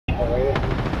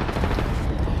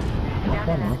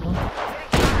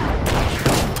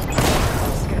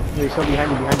He's still behind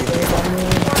you,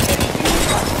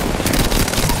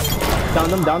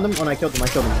 Down them. Oh, no, I killed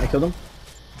him.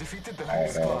 Defeated the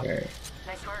enemy squad.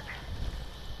 Nice work.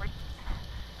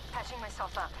 Patching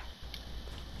myself up.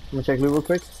 Let me check loot real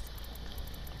quick.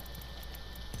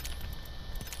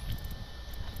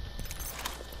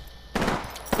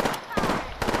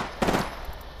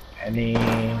 Any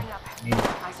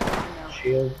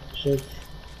shield?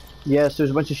 Yes, there's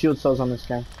a bunch of shield cells on this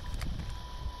guy.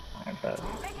 I bet.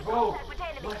 Bro,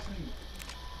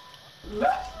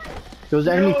 There was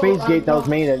an enemy phase gate that was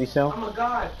made at Eliseo. I'm a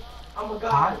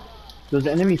god. There was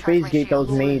an enemy phase gate that was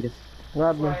made.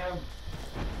 Grab me.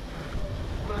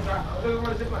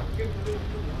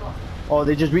 Oh,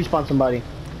 they just respawned somebody.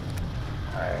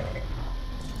 Alright.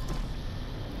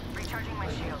 Recharging my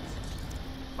shields.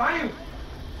 Fire!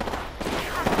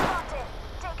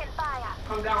 Taking fire.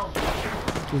 Come down.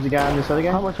 Who's the guy on this other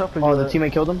guy? How much up are Oh, you the at?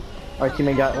 teammate killed him. Our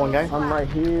teammate got one guy. I'm right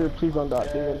here. Please don't die,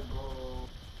 dude.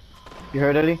 You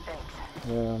heard Eddie?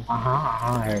 Yeah.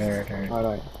 I heard.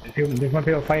 Alright. There's more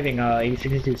people fighting,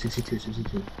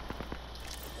 62.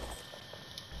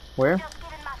 Where? Just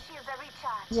giving my shields a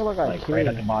recharge. You look like Like right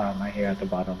at the bottom, right here at the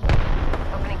bottom.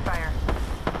 Opening fire.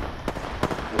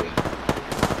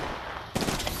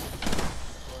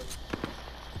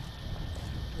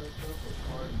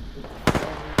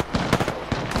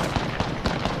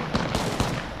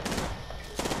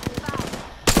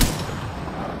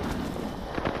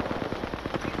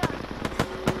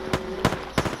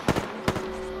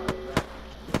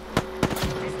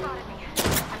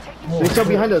 He's still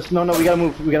behind us. No, we gotta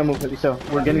move. Eliseo.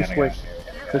 We're getting squished.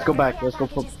 Let's go back. Let's go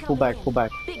pull back.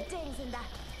 Big things in that.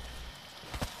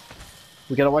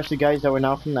 We gotta watch the guys that were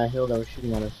now from that hill that were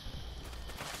shooting at us.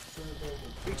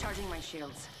 Recharging my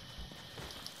shields.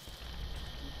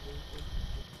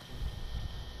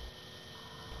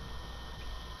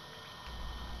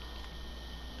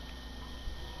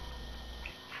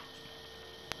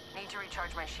 Need to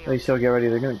recharge my shields. Eliseo, get ready.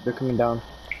 They're coming down.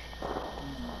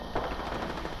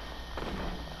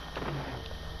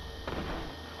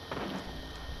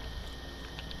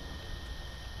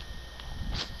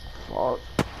 Fuck.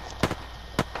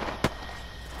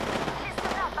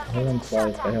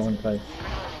 Everyone twice.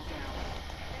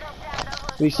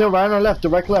 Eliseo, right on our left.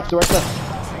 Direct left. Alright,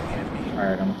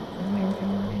 I'm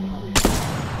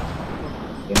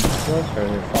getting close or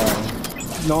they're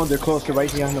far? No, they're close. They're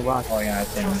right behind the rock. Oh yeah, I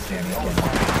see him.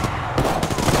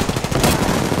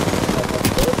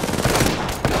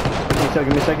 Eliseo,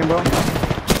 give me a second, bro.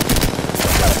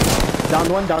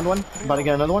 Down one. About to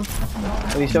get another one.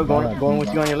 Eliseo, going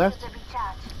with you on your left.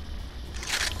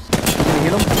 Can you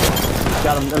hit him?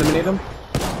 Got him. Eliminate him.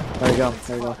 There you go.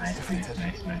 Nice.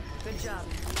 Good job.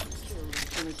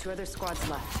 Only 2 other squads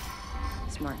left.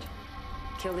 Smart.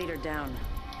 Kill leader down.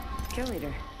 Kill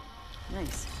leader.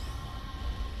 Nice.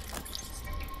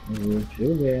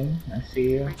 Julian, I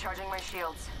see you. Recharging my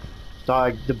shields.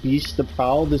 Dog, the beast, the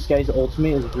prowl, this guy's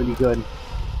ultimate is really good.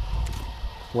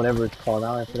 Whatever it's called,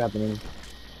 I forgot the name.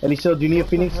 Eliseo, do you need a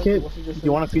Phoenix kit? Do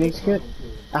you want a Phoenix kit?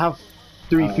 I have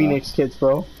 3 Phoenix kits,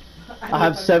 bro. I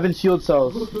have 7 shield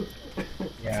cells.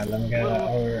 Yeah, let me get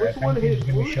or I think he's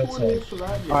gonna be shield cells.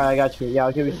 Alright, I got you. Yeah,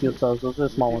 I'll give you shield cells. Those are the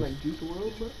small ones.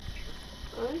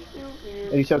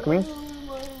 Eliseo, come here.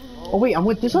 Oh wait, I'm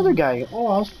with this other guy. Oh,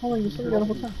 I was following this other guy the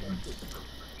whole time.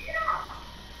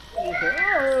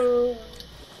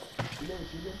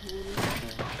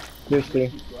 There's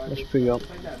 3. Let's free you up.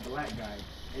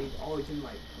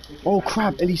 Oh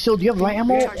crap, Eliseo, do you have light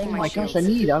ammo? Oh my gosh, I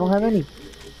don't have any.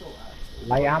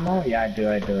 Light ammo? Yeah, I do.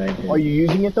 Are you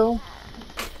using it though?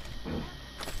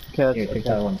 Okay, Here, that's take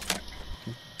that one.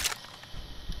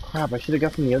 Crap, I should have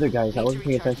got from the other guys. I wasn't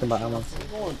paying attention about ammo.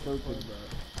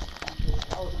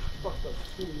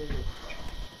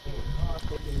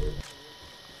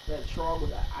 That Trog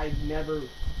was I've never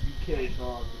killed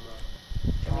Trog, bro.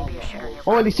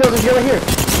 Oh, Eliseo, there's a guy right here!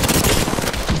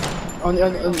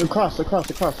 Across. All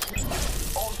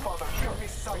father, show me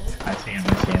sight. I see him.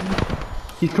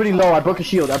 He's pretty low. I broke a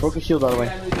shield by the way.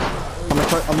 I'm gonna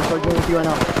start going with you right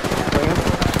now.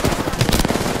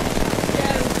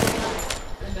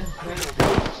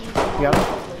 You got him?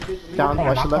 Down,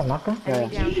 watch the left. Yeah.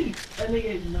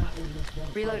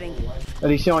 Reloading.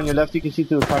 Eliseo, on your left, you can see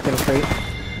through the crack in the crate.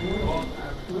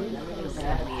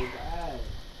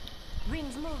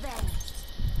 Rings moving.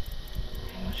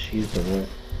 She's the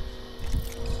worst.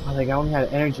 Oh, that guy only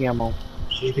had energy ammo.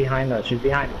 She's behind us. They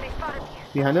spotted me.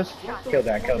 Behind us? Kill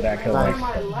that.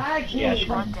 Nice. Yeah, she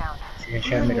Locked down.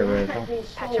 made a red.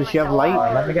 Does she have light?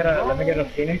 Let me get a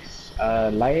Phoenix.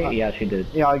 Light? Yeah, she did.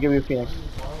 Yeah, I'll give you a Phoenix.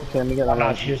 Okay, let me get that No,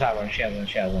 one. she just had one. She has one.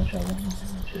 She has one. She has one.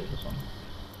 She has this one.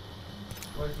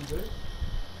 What is he good?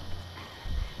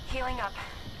 Healing up.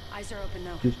 Eyes are open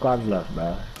now. 2 squads left,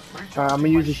 bro. I'm gonna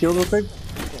use the shield real quick.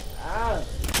 Ah,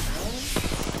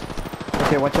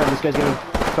 Okay, watch out, this guy's getting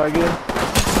targeted.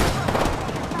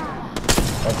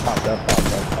 That's pop.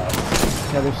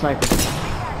 Yeah, they're sniping.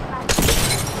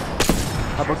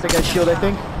 I broke the guy's shield, I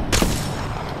think.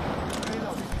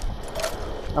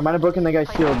 I might have broken the guy's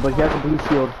shield, but he has a blue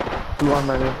shield. Blue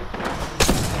armor, I mean.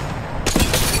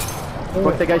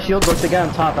 Broke the guy's shield, broke the guy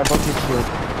on top. I broke his shield.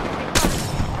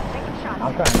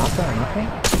 Knock her.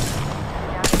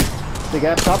 The guy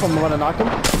up top, I'm gonna knock him.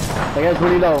 That guy's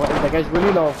really low. That guy's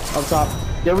really low up top.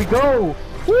 There we go!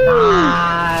 Woo!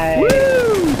 Nice!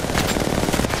 Woo!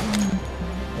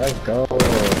 Let's go.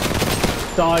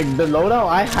 Dog, the loadout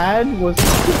I had was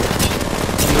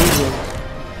amazing.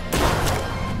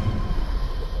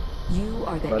 You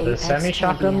are the But the Apex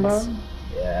semi-shotgun, bro? champions.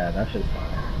 Yeah, that's just fine.